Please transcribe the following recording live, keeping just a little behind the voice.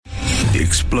The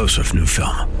explosive new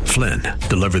film, Flynn,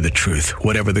 deliver the truth,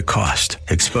 whatever the cost.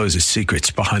 Exposes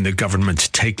secrets behind the government's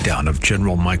takedown of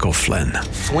General Michael Flynn.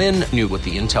 Flynn knew what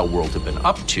the intel world had been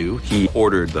up to. He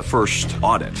ordered the first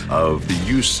audit of the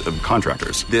use of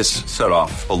contractors. This set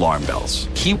off alarm bells.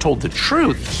 He told the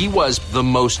truth. He was the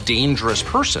most dangerous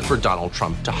person for Donald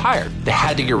Trump to hire. They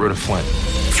had to get rid of Flynn.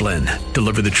 Flynn,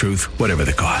 deliver the truth, whatever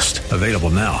the cost. Available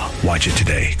now. Watch it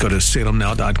today. Go to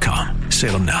salemnow.com.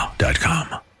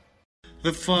 salemnow.com.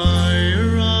 The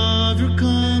fire of your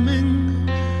coming,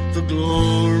 the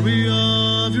glory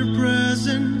of your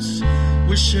presence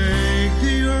will shake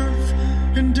the earth,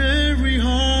 and every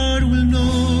heart will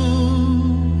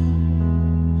know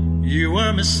you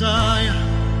are Messiah,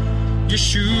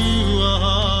 Yeshua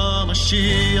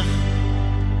HaMashiach,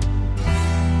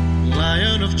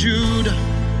 Lion of Judah,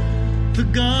 the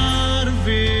God of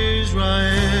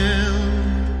Israel.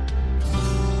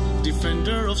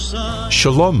 Defender of Zion.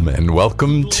 Shalom and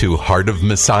welcome to Heart of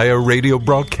Messiah radio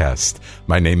broadcast.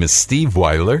 My name is Steve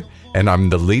Weiler and I'm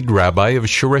the lead rabbi of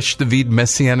Shoresh David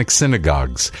Messianic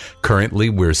Synagogues. Currently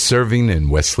we're serving in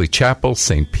Wesley Chapel,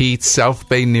 St. Pete, South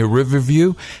Bay near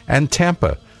Riverview, and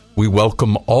Tampa. We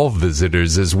welcome all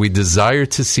visitors as we desire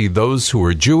to see those who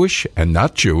are Jewish and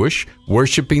not Jewish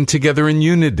worshiping together in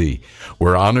unity.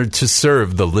 We're honored to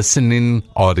serve the listening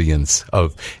audience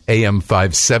of AM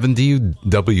 570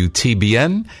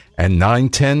 WTBN and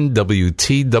 910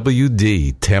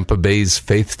 WTWD, Tampa Bay's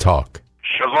Faith Talk.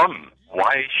 Shalom.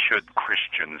 Why should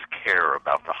Christians care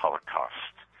about the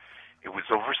Holocaust? It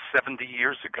was over 70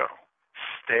 years ago.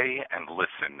 Stay and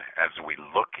listen as we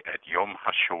look at Yom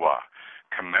HaShoah,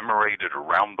 commemorated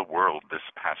around the world this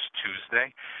past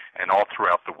Tuesday and all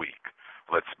throughout the week.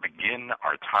 Let's begin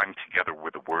our time together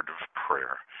with a word of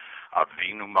prayer.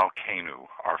 Avinu Malkeinu,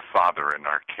 our Father and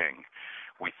our King,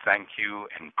 we thank you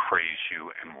and praise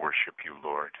you and worship you,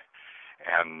 Lord.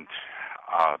 And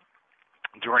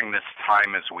during this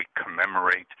time as we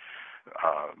commemorate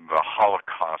the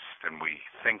Holocaust and we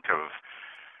think of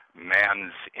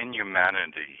man's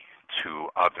inhumanity to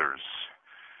others,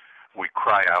 we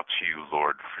cry out to you,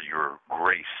 Lord, for your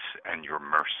grace and your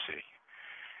mercy.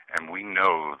 And we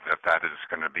know that that is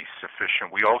going to be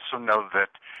sufficient. We also know that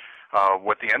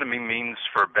what the enemy means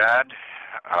for bad,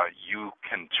 you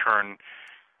can turn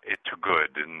it to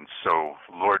good. And so,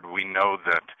 Lord, we know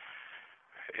that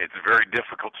it's very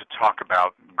difficult to talk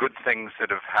about good things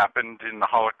that have happened in the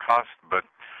Holocaust, but,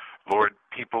 Lord,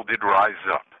 people did rise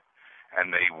up,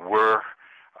 and they were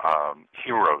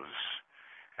heroes.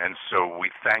 And so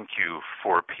we thank you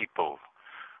for people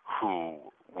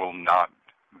who will not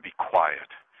be quiet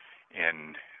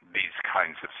in these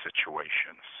kinds of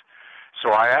situations.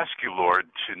 So I ask you,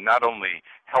 Lord, to not only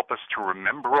help us to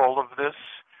remember all of this,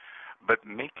 but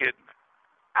make it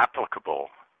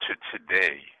applicable to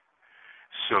today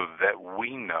so that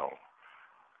we know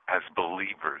as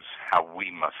believers how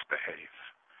we must behave.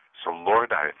 So,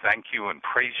 Lord, I thank you and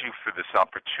praise you for this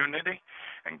opportunity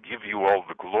and give you all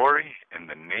the glory in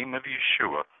the name of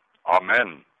Yeshua.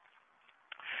 Amen.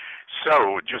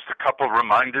 So, just a couple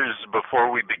reminders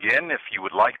before we begin. If you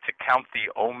would like to count the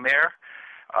Omer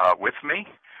with me,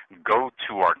 go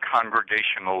to our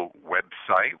congregational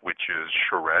website, which is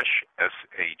Shoresh,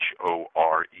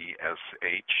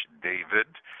 SHORESH,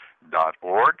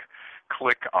 David.org.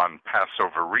 Click on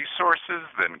Passover Resources,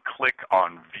 then click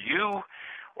on View,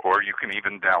 or you can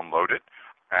even download it,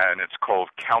 and it's called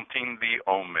Counting the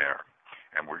Omer,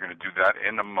 and we're going to do that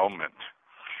in a moment.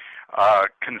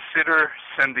 Consider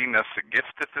sending us a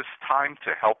gift at this time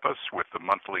to help us with the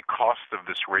monthly cost of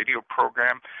this radio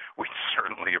program. We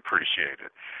certainly appreciate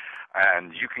it.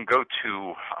 And you can go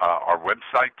to our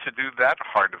website to do that,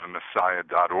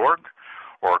 heartofmessiah.org,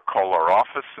 or call our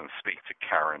office and speak to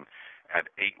Karen at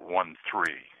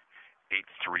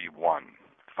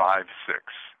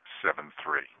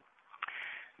 813-831-5673.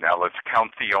 Now let's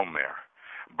count the Omer.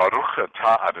 Baruch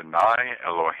atah Adonai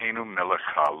Eloheinu melech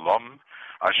haolam,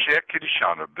 asher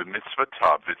kiddushanu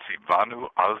b'mitzvotav v'tzivanu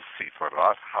al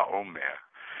sifarat haomer.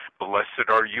 Blessed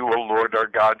are you, O Lord our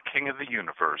God, King of the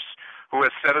universe, who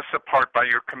has set us apart by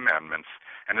your commandments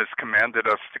and has commanded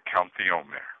us to count the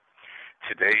Omer.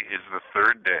 Today is the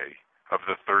third day of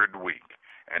the third week,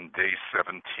 and day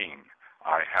 17.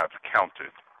 I have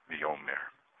counted the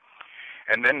Omer.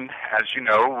 And then, as you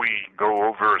know, we go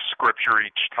over a scripture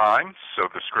each time. So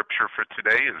the scripture for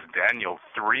today is Daniel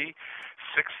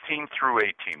 3:16 through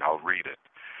 18. I'll read it.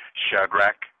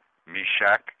 Shadrach,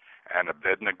 Meshach, and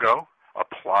Abednego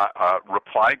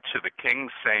replied to the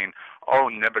king, saying, O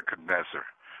Nebuchadnezzar,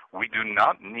 we do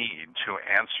not need to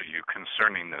answer you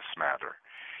concerning this matter.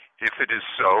 If it is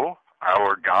so,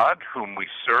 Our God, whom we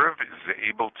serve, is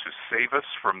able to save us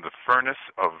from the furnace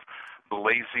of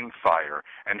blazing fire,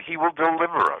 and he will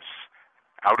deliver us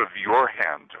out of your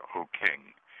hand, O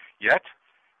king. Yet,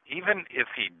 even if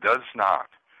he does not,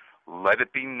 let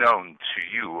it be known to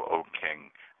you, O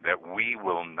king, that we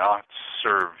will not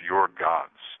serve your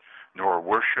gods, nor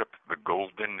worship the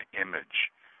golden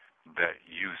image that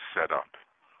you set up.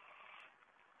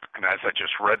 And as I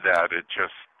just read that, it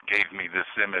just gave me this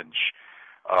image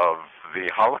of the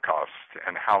Holocaust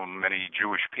and how many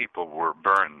Jewish people were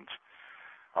burned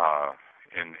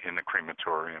in the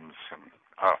crematoriums. And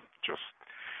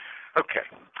okay.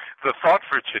 The thought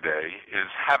for today is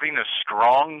having a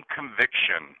strong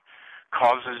conviction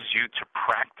causes you to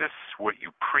practice what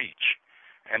you preach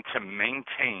and to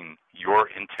maintain your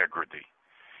integrity.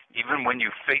 Even when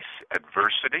you face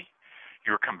adversity,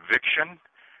 your conviction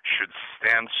should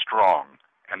stand strong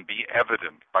and be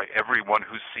evident by everyone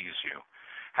who sees you.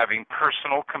 Having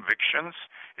personal convictions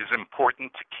is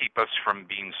important to keep us from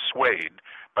being swayed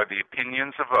by the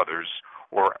opinions of others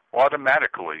or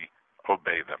automatically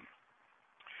obey them.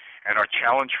 And our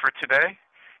challenge for today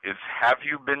is, have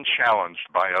you been challenged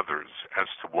by others as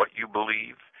to what you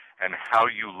believe and how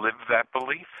you live that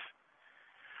belief?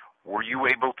 Were you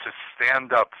able to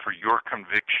stand up for your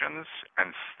convictions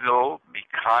and still be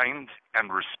kind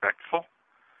and respectful?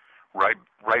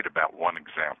 Write about one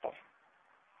example.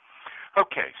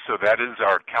 Okay, so that is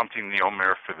our Counting the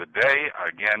Omer for the day.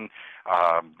 Again,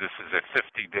 this is a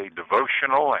 50-day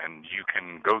devotional, and you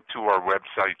can go to our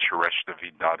website,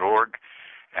 shoreshdavid.org,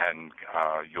 and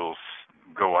you'll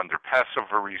go under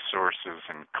Passover resources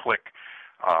and click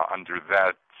under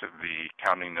that the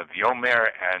Counting of the Omer,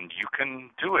 and you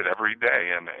can do it every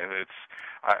day. And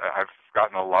I've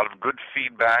gotten a lot of good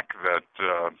feedback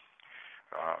that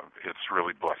it's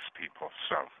really blessed people.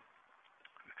 So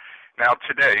now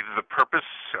today, the purpose,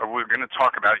 we're going to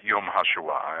talk about Yom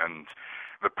HaShoah, and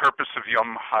the purpose of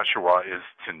Yom HaShoah is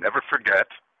to never forget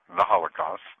the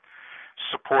Holocaust,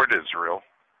 support Israel,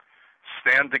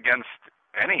 stand against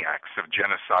any acts of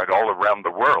genocide all around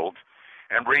the world,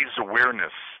 and raise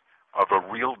awareness of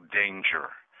a real danger,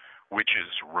 which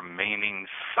is remaining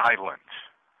silent.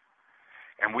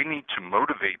 And we need to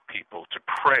motivate people to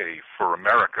pray for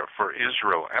America, for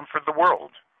Israel, and for the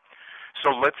world.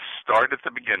 So let's start at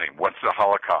the beginning. What's the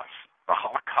Holocaust? The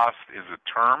Holocaust is a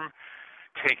term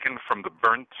taken from the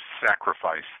burnt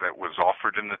sacrifice that was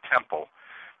offered in the temple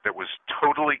that was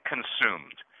totally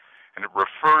consumed. And it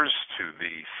refers to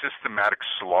the systematic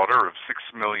slaughter of 6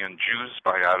 million Jews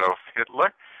by Adolf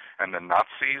Hitler and the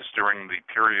Nazis during the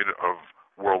period of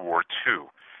World War II.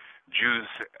 Jews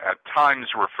at times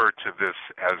refer to this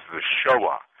as the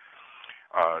Shoah.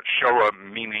 Shoah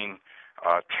meaning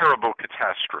terrible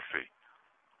catastrophe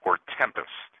or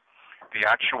tempest. The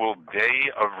actual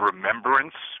day of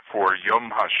remembrance for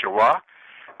Yom HaShoah,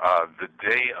 the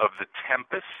day of the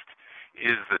tempest,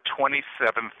 is the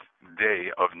 27th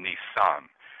day of Nisan,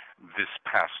 this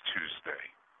past Tuesday.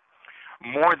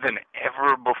 More than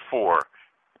ever before,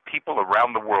 people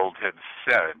around the world had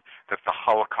said that the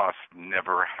Holocaust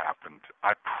never happened.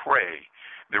 I pray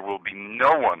there will be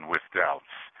no one with doubts,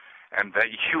 and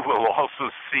that you will also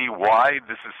see why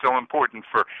this is so important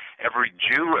for every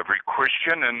Jew, every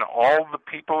Christian, and all the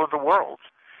people of the world.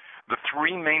 The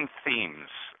three main themes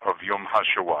of Yom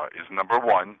HaShoah is, number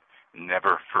one,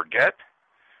 never forget,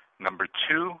 number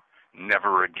two,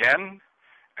 never again,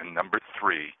 and number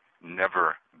three,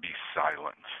 never be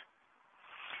silent.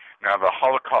 Now, the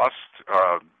Holocaust,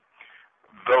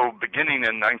 though beginning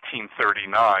in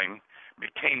 1939,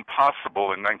 became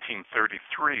possible in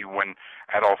 1933 when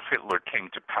Adolf Hitler came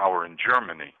to power in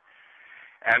Germany.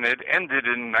 And it ended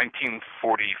in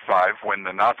 1945 when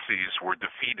the Nazis were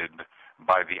defeated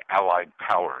by the Allied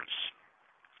powers.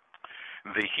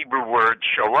 The Hebrew word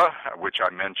Shoah, which I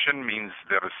mentioned, means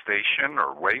devastation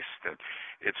or waste.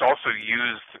 It's also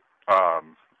used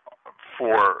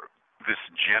for this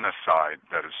genocide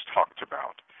that is talked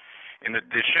about. In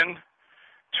addition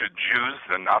to Jews,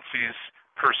 the Nazis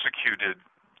persecuted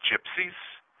gypsies,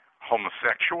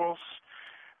 homosexuals,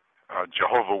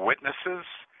 Jehovah's Witnesses,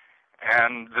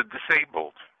 and the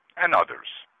disabled, and others.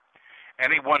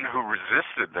 Anyone who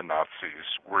resisted the Nazis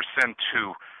were sent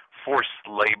to forced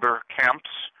labor camps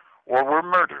or were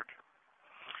murdered.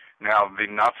 Now, the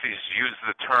Nazis used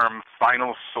the term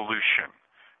final solution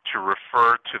to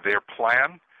refer to their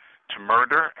plan to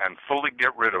murder and fully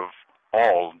get rid of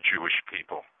all Jewish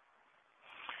people.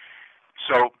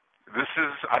 So this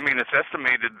is, it's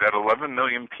estimated that 11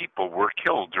 million people were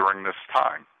killed during this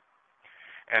time,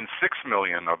 and 6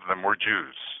 million of them were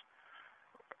Jews.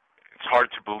 It's hard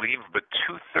to believe, but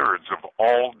 2/3 of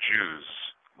all Jews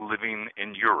living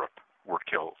in Europe were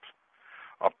killed.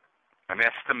 An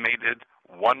estimated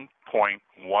 1.1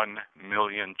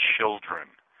 million children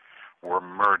were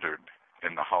murdered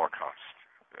in the Holocaust.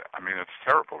 I mean, it's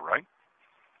terrible, right?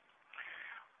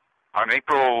 On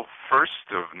April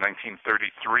 1st of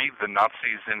 1933, the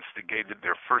Nazis instigated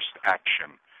their first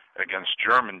action against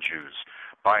German Jews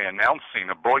by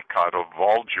announcing a boycott of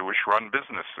all Jewish-run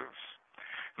businesses.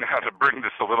 Now, to bring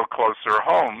this a little closer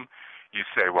home, you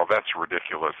say, well, that's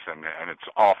ridiculous and it's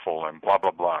awful and blah,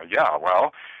 blah, blah. Yeah,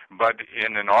 well, but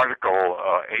in an article,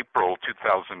 April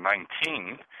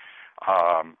 2019,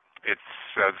 it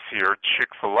says here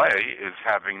Chick-fil-A is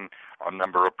having a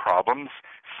number of problems.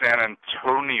 San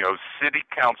Antonio City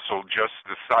Council just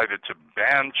decided to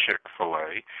ban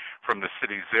Chick-fil-A from the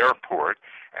city's airport,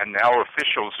 and now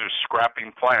officials are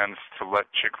scrapping plans to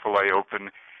let Chick-fil-A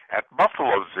open at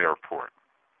Buffalo's airport.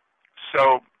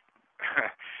 So,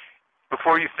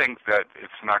 before you think that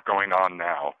it's not going on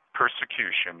now,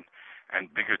 persecution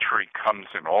and bigotry comes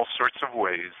in all sorts of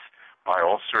ways, by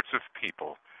all sorts of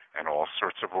people, and all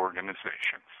sorts of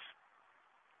organizations.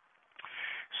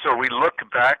 So we look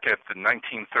back at the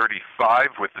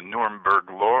 1935 with the Nuremberg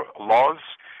laws,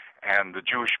 and the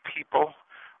Jewish people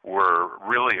were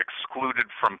really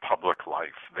excluded from public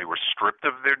life. They were stripped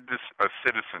of their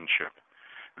citizenship.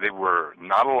 They were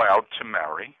not allowed to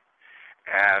marry,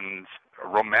 and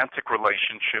romantic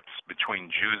relationships between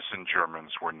Jews and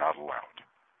Germans were not allowed,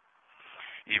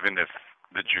 even if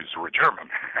the Jews were German.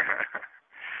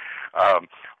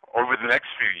 Over the next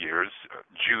few years,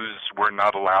 Jews were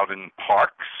not allowed in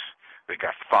parks. They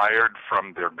got fired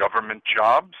from their government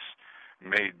jobs,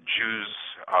 made Jews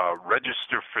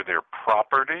register for their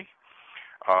property,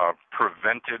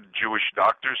 prevented Jewish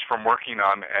doctors from working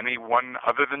on anyone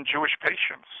other than Jewish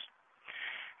patients.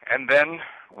 And then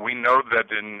we know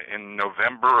that in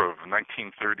November of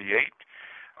 1938,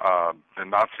 the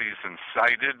Nazis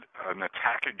incited an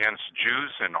attack against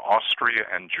Jews in Austria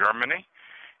and Germany.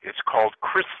 It's called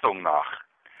Kristallnacht,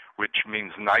 which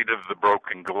means Night of the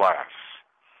Broken Glass.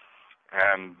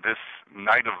 And this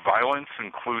night of violence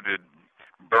included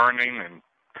burning and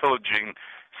pillaging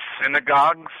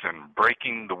synagogues and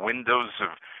breaking the windows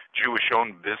of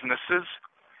Jewish-owned businesses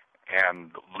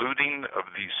and looting of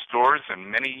these stores,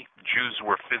 and many Jews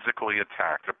were physically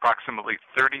attacked. Approximately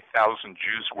 30,000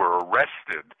 Jews were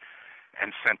arrested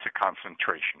and sent to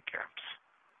concentration camps.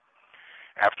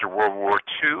 After World War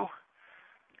II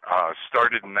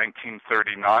started in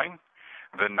 1939,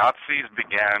 the Nazis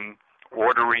began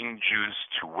ordering Jews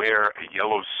to wear a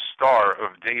yellow Star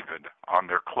of David on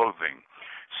their clothing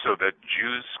so that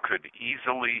Jews could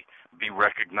easily be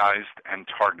recognized and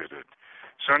targeted.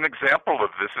 So an example of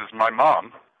this is my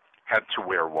mom had to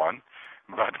wear one,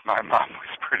 but my mom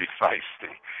was pretty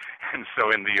feisty. And so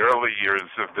in the early years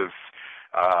of this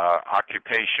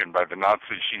occupation by the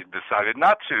Nazis, she decided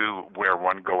not to wear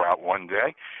one, go out one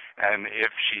day. And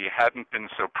if she hadn't been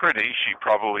so pretty, she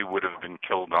probably would have been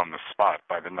killed on the spot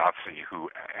by the Nazi who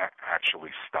actually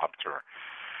stopped her.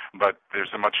 But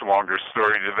there's a much longer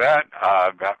story to that.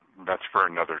 That's for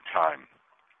another time.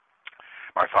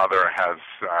 My father has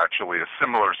actually a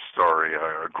similar story,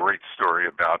 a great story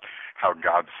about how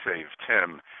God saved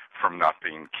him from not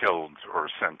being killed or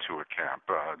sent to a camp.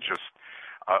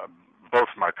 Both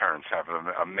my parents have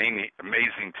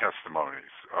amazing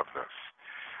testimonies of this.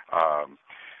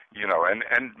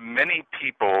 And many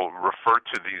people refer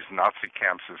to these Nazi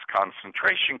camps as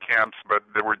concentration camps, but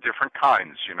there were different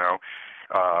kinds,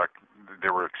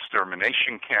 There were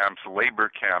extermination camps, labor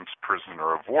camps,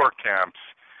 prisoner of war camps.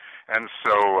 And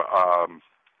so,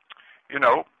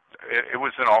 it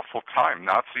was an awful time.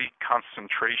 Nazi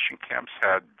concentration camps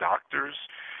had doctors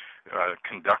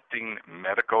conducting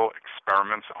medical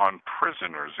experiments on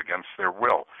prisoners against their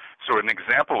will. So an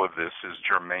example of this is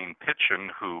Germaine Pitchen,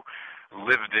 who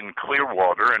lived in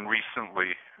Clearwater and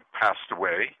recently passed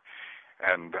away.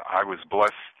 And I was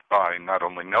blessed by not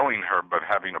only knowing her, but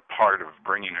having a part of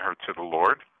bringing her to the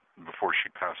Lord before she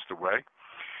passed away.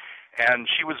 And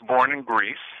she was born in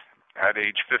Greece. At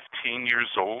age 15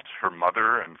 years old, her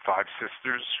mother and 5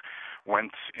 sisters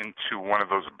went into one of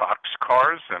those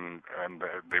boxcars, and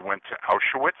they went to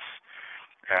Auschwitz.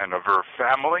 And of her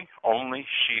family, only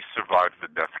she survived the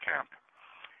death camp.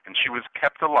 And she was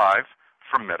kept alive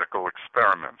for medical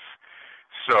experiments.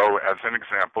 So, as an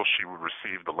example, she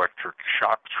received electric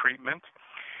shock treatment.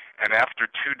 And after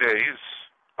 2 days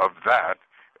of that,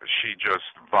 she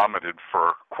just vomited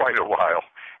for quite a while.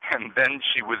 And then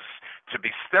she was to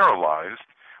be sterilized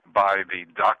by the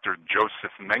Dr.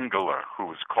 Joseph Mengele, who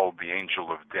was called the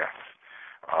Angel of Death.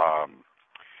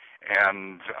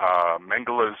 And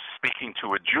Mengele, speaking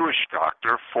to a Jewish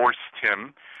doctor, forced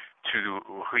him to,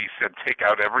 he said, take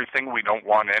out everything. We don't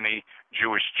want any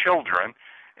Jewish children.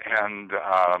 And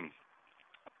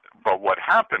but what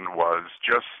happened was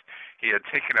just he had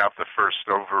taken out the first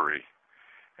ovary,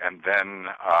 and then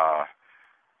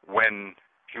when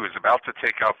he was about to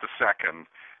take out the second,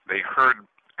 they heard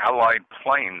Allied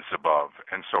planes above,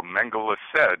 and so Mengele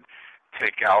said,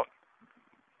 take out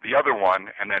the other one,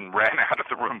 and then ran out of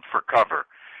the room for cover.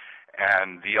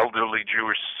 And the elderly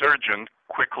Jewish surgeon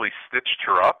quickly stitched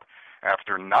her up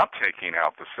after not taking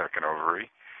out the second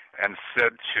ovary, and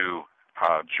said to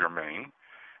Germaine,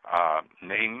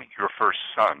 name your first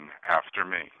son after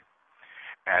me.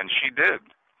 And she did.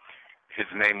 His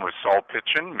name was Saul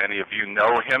Pitchen. Many of you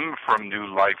know him from New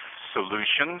Life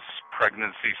Solutions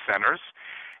Pregnancy Centers,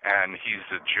 and he's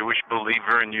a Jewish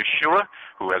believer in Yeshua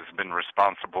who has been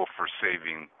responsible for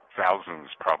saving thousands,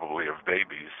 probably, of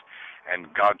babies.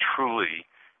 And God truly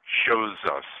shows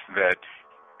us that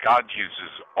God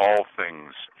uses all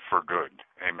things for good.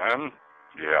 Amen?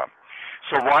 Yeah.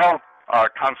 So while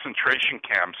concentration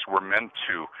camps were meant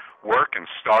to work and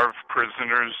starve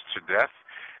prisoners to death,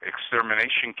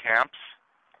 extermination camps,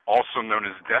 also known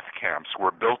as death camps,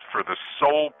 were built for the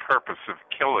sole purpose of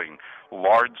killing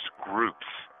large groups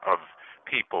of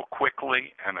people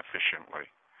quickly and efficiently.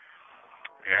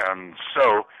 And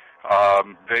so,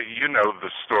 you know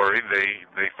the story.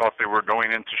 They thought they were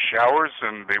going into showers,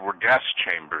 and they were gas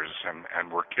chambers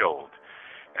and were killed.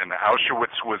 And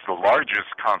Auschwitz was the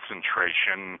largest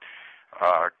concentration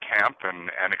camp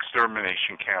and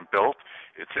extermination camp built.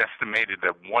 It's estimated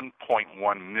that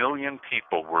 1.1 million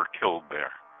people were killed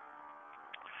there.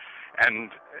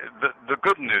 And the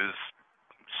good news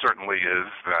certainly is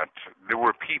that there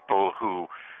were people who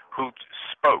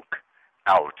spoke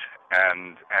out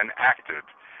and acted.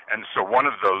 And so one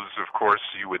of those, of course,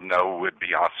 you would know would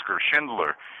be Oskar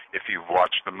Schindler, if you've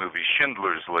watched the movie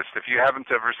Schindler's List. If you haven't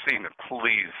ever seen it,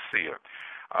 please see it.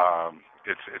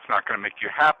 It's not going to make you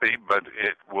happy, but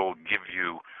it will give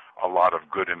you a lot of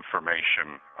good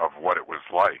information of what it was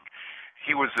like.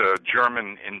 He was a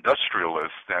German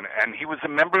industrialist, and he was a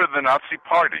member of the Nazi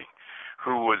Party,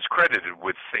 who was credited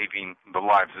with saving the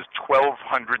lives of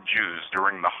 1,200 Jews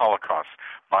during the Holocaust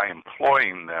by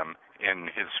employing them in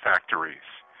his factories.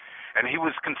 And he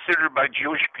was considered by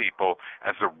Jewish people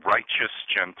as a righteous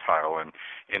Gentile. And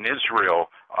in Israel,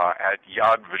 at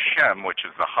Yad Vashem, which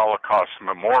is the Holocaust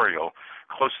Memorial,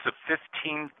 close to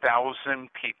 15,000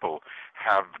 people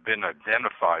have been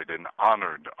identified and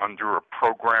honored under a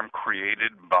program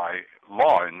created by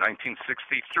law in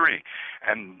 1963.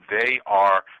 And they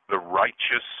are the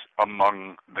righteous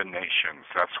among the nations.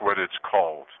 That's what it's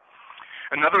called.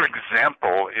 Another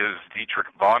example is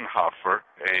Dietrich Bonhoeffer,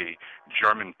 a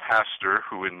German pastor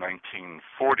who in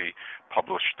 1940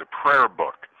 published a prayer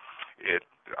book. It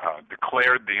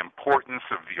declared the importance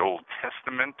of the Old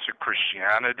Testament to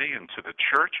Christianity and to the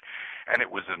church, and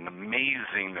it was an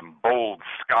amazing and bold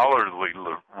scholarly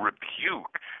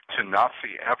rebuke to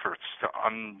Nazi efforts to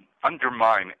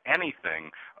undermine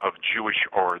anything of Jewish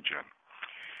origin.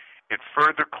 It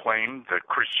further claimed that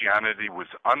Christianity was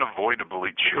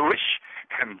unavoidably Jewish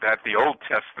and that the Old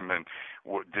Testament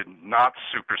did not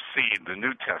supersede the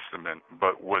New Testament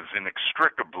but was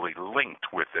inextricably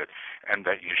linked with it, and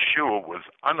that Yeshua was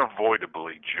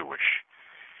unavoidably Jewish.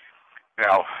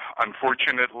 Now,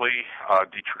 unfortunately,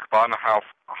 Dietrich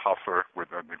Bonhoeffer, with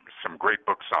some great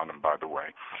books on him, by the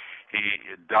way, he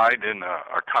died in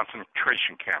a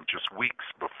concentration camp just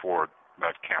weeks before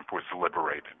that camp was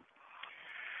liberated.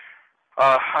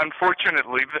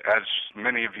 Unfortunately, as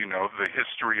many of you know, the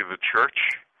history of the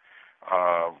church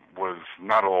was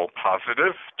not all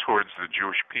positive towards the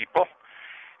Jewish people.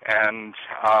 And,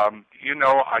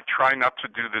 I try not to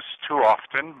do this too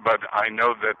often, but I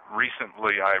know that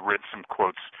recently I read some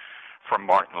quotes from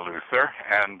Martin Luther,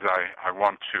 and I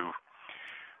want to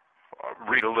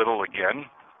read a little again.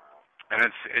 And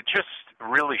it just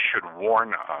really should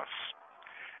warn us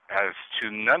as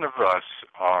to none of us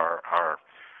are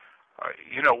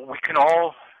we can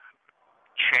all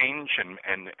change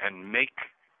and make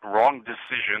wrong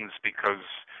decisions because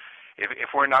if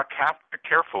we're not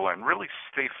careful and really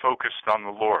stay focused on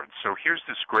the Lord. So here's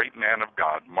this great man of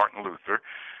God, Martin Luther,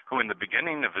 who in the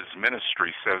beginning of his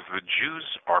ministry says, the Jews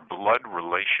are blood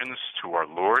relations to our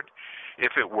Lord.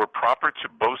 If it were proper to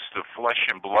boast of flesh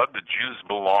and blood, the Jews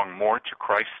belong more to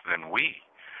Christ than we.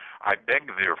 I beg,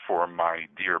 therefore, my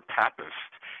dear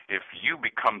papist, if you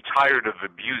become tired of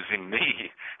abusing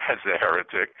me as a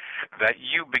heretic, that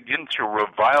you begin to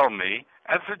revile me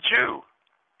as a Jew.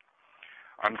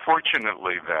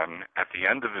 Unfortunately, then, at the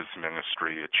end of his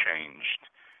ministry, it changed,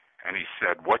 And he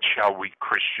said, what shall we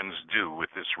Christians do with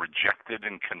this rejected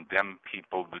and condemned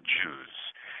people, the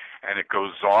Jews? And it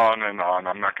goes on and on.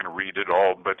 I'm not going to read it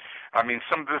all, but I mean,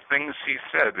 some of the things he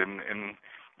said in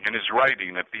his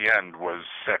writing at the end was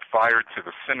set fire to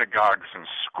the synagogues and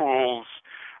schools.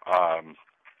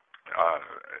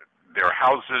 Their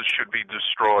houses should be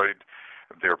destroyed.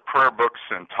 Their prayer books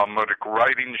and Talmudic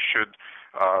writings should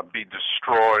be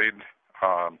destroyed.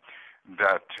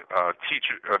 That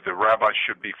the rabbis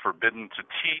should be forbidden to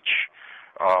teach.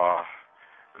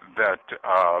 That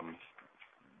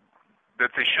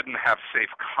they shouldn't have safe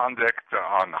conduct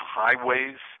on the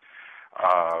highways.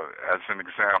 As an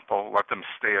example, let them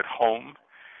stay at home,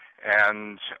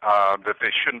 and that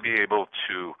they shouldn't be able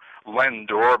to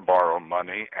lend or borrow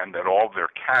money, and that all their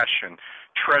cash and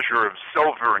treasure of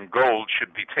silver and gold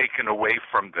should be taken away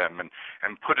from them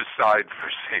and put aside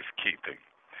for safekeeping.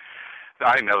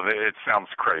 I know that it sounds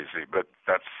crazy, but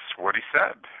that's what he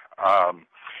said.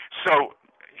 So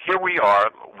here we are.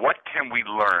 What can we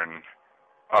learn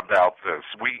about this?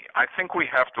 I think we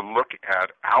have to look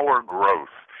at our growth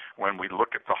when we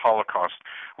look at the Holocaust.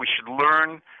 We should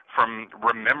learn from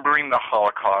remembering the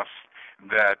Holocaust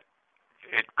that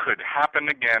it could happen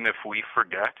again if we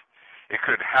forget. It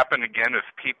could happen again if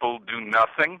people do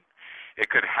nothing. It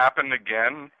could happen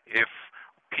again if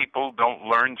people don't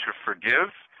learn to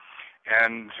forgive.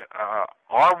 And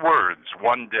our words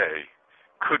one day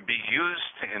could be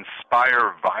used to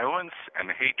inspire violence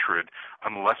and hatred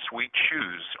unless we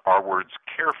choose our words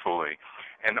carefully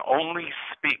and only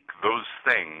speak those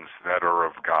things that are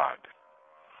of God.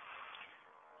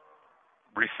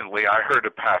 Recently, I heard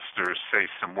a pastor say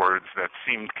some words that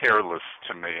seemed careless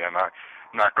to me, and I'm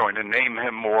not going to name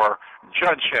him or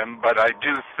judge him, but I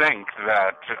do think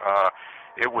that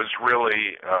it was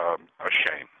really a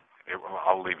shame.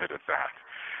 I'll leave it at that.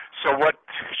 So what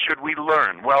should we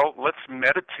learn? Well, let's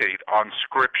meditate on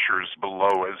scriptures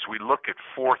below as we look at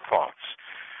four thoughts.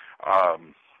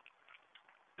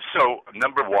 So,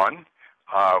 number one,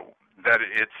 that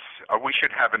we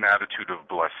should have an attitude of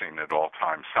blessing at all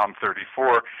times. Psalm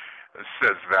 34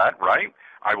 says that, right?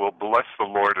 I will bless the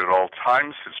Lord at all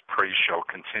times. His praise shall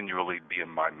continually be in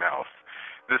my mouth.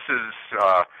 This is...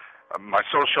 my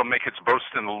soul shall make its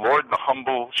boast in the Lord. The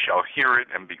humble shall hear it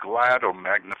and be glad. Oh,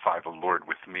 magnify the Lord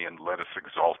with me, and let us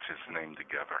exalt his name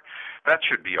together. That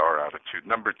should be our attitude.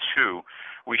 Number two,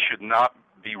 we should not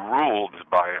be ruled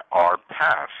by our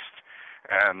past.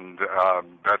 And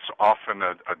that's often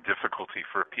a difficulty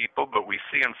for people. But we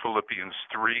see in Philippians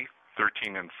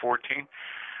 3:13 and 14,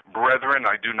 brethren,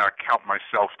 I do not count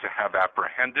myself to have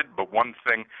apprehended, but one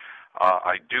thing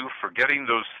I do, forgetting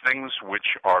those things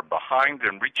which are behind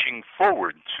and reaching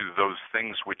forward to those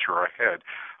things which are ahead,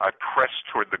 I press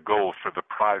toward the goal for the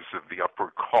prize of the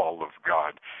upward call of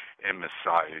God in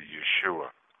Messiah Yeshua.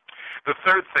 The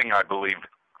third thing I believe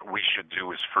we should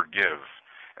do is forgive.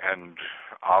 And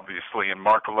obviously in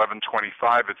Mark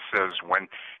 11:25 it says, when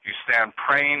you stand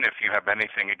praying, if you have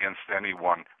anything against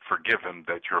anyone, forgive him,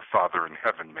 that your Father in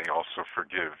heaven may also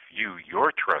forgive you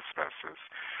your trespasses.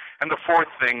 And the fourth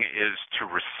thing is to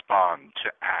respond,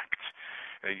 to act.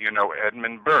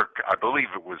 Edmund Burke, I believe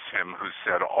it was him who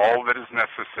said, all that is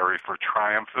necessary for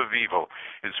triumph of evil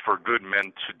is for good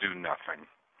men to do nothing.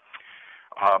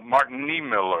 Martin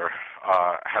Niemöller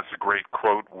has a great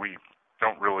quote. We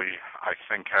don't really, I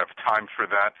think, have time for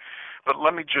that. But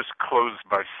let me just close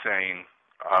by saying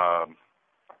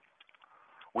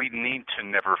we need to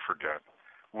never forget.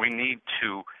 We need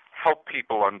to help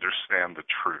people understand the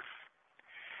truth.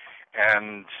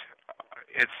 And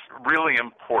it's really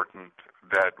important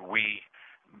that we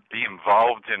be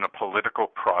involved in a political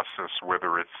process,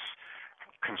 whether it's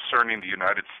concerning the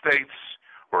United States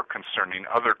or concerning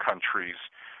other countries.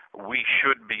 We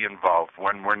should be involved.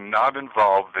 When we're not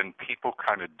involved, then people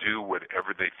kind of do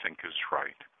whatever they think is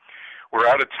right. We're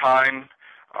out of time,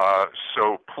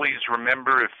 so please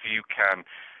remember, if you can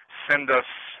send us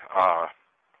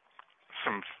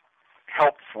some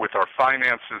help with our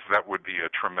finances, that would be a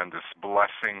tremendous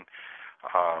blessing.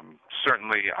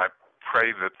 Certainly, I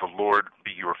pray that the Lord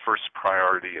be your first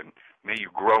priority, and may you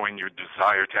grow in your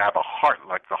desire to have a heart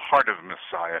like the heart of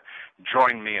Messiah.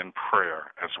 Join me in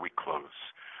prayer as we close.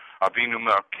 Avinu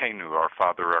Malkeinu, our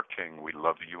Father, our King, we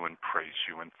love you and praise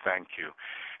you and thank you.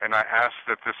 And I ask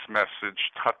that this message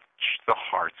touch the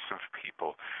hearts of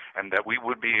people, and that we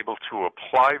would be able to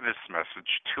apply this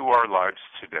message to our lives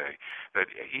today, that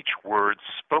each word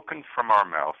spoken from our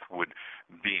mouth would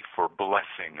be for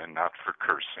blessing and not for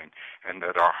cursing, and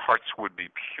that our hearts would be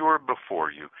pure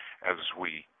before you as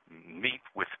we meet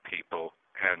with people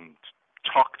and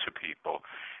talk to people,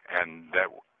 and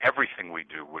that everything we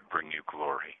do would bring you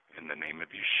glory. In the name of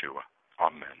Yeshua.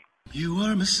 Amen. You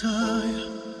are Messiah,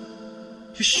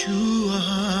 Yeshua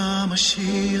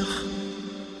HaMashiach,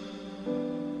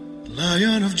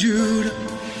 Lion of Judah,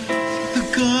 the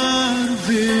God of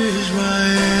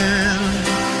Israel.